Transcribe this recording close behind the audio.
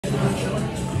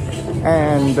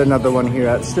And another one here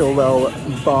at Stillwell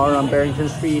Bar on Barrington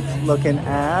Street, looking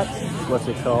at, what's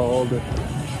it called?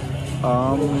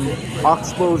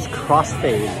 Oxbow's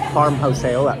Crossfade Farmhouse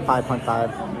Ale at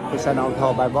 5.5%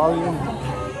 alcohol by volume.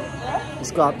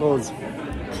 It's got those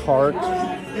tart,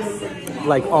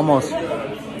 like almost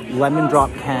lemon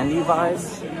drop candy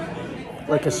vibes,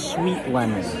 like a sweet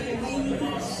lemon.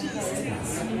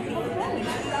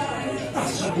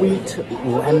 Sweet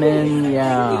lemon,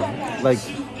 yeah, like,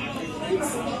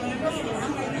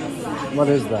 what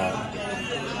is that?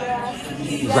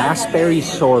 Raspberry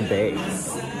sorbet.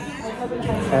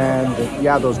 And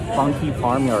yeah, those funky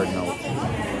farmyard notes.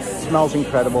 Smells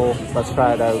incredible. Let's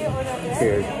try it out.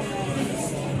 Cheers.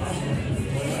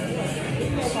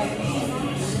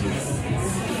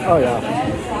 Oh yeah.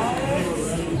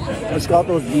 It's got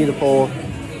those beautiful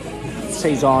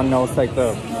Saison notes, like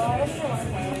the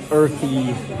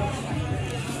earthy,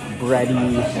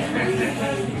 bready,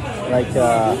 like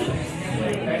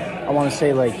I want to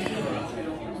say like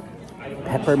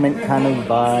peppermint kind of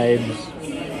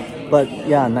vibes, but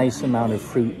yeah, nice amount of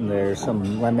fruit in there,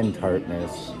 some lemon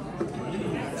tartness,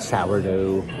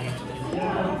 sourdough,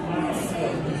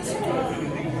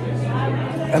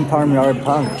 and Farmyard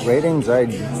Punk. Ratings,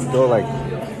 I'd go like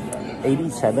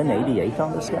 87, 88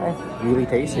 on this guy. Really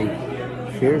tasty.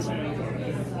 Cheers.